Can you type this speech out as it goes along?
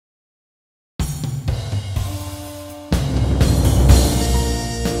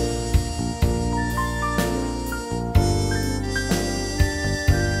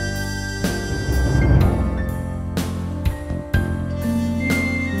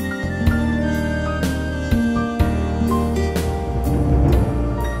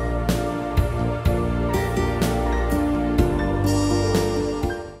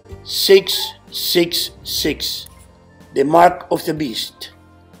666, the mark of the beast.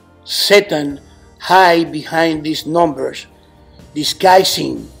 Satan hide behind these numbers,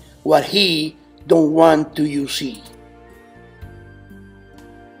 disguising what he don't want you to see.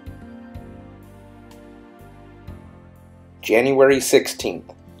 January 16th,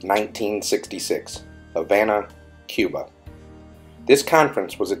 1966, Havana, Cuba. This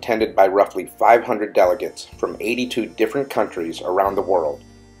conference was attended by roughly 500 delegates from 82 different countries around the world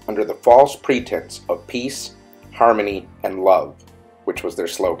under the false pretense of peace, harmony, and love, which was their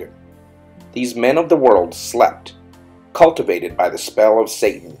slogan. These men of the world slept, cultivated by the spell of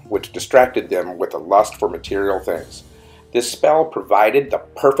Satan, which distracted them with a lust for material things. This spell provided the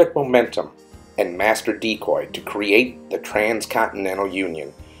perfect momentum and master decoy to create the Tricontinental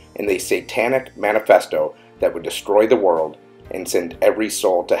Union and the satanic manifesto that would destroy the world and send every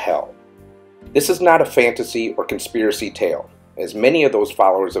soul to hell. This is not a fantasy or conspiracy tale, as many of those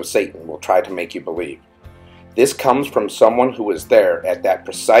followers of Satan will try to make you believe. This comes from someone who was there at that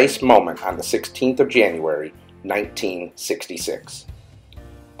precise moment on the 16th of January, 1966.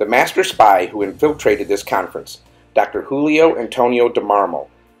 The master spy who infiltrated this conference, Dr. Julio Antonio de Marmo,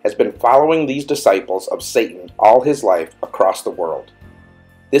 has been following these disciples of Satan all his life across the world.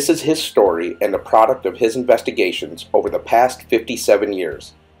 This is his story and the product of his investigations over the past 57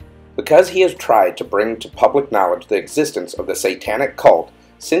 years. Because he has tried to bring to public knowledge the existence of the satanic cult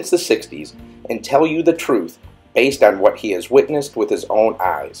since the 60s and tell you the truth based on what he has witnessed with his own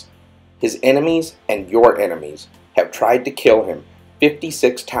eyes. His enemies and your enemies have tried to kill him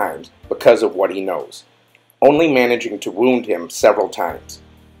 56 times because of what he knows, only managing to wound him several times.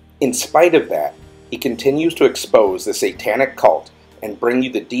 In spite of that, he continues to expose the satanic cult and bring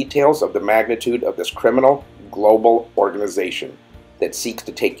you the details of the magnitude of this criminal global organization that seeks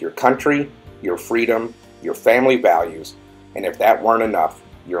to take your country, your freedom, your family values, and if that weren't enough,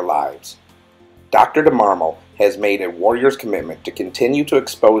 your lives. Dr. de Marmo has made a warrior's commitment to continue to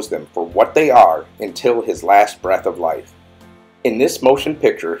expose them for what they are until his last breath of life. In this motion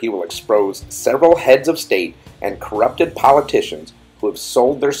picture, he will expose several heads of state and corrupted politicians who have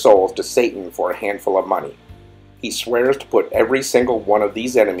sold their souls to Satan for a handful of money. He swears to put every single one of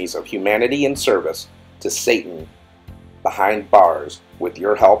these enemies of humanity in service to Satan behind bars with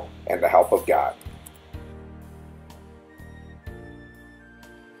your help and the help of God.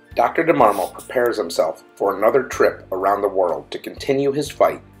 Dr. de Marmo prepares himself for another trip around the world to continue his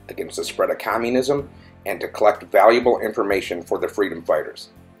fight against the spread of communism and to collect valuable information for the freedom fighters.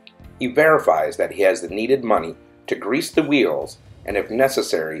 He verifies that he has the needed money to grease the wheels and, if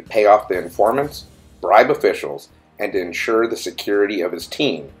necessary, pay off the informants, bribe officials, and to ensure the security of his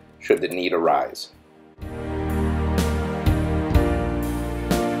team should the need arise.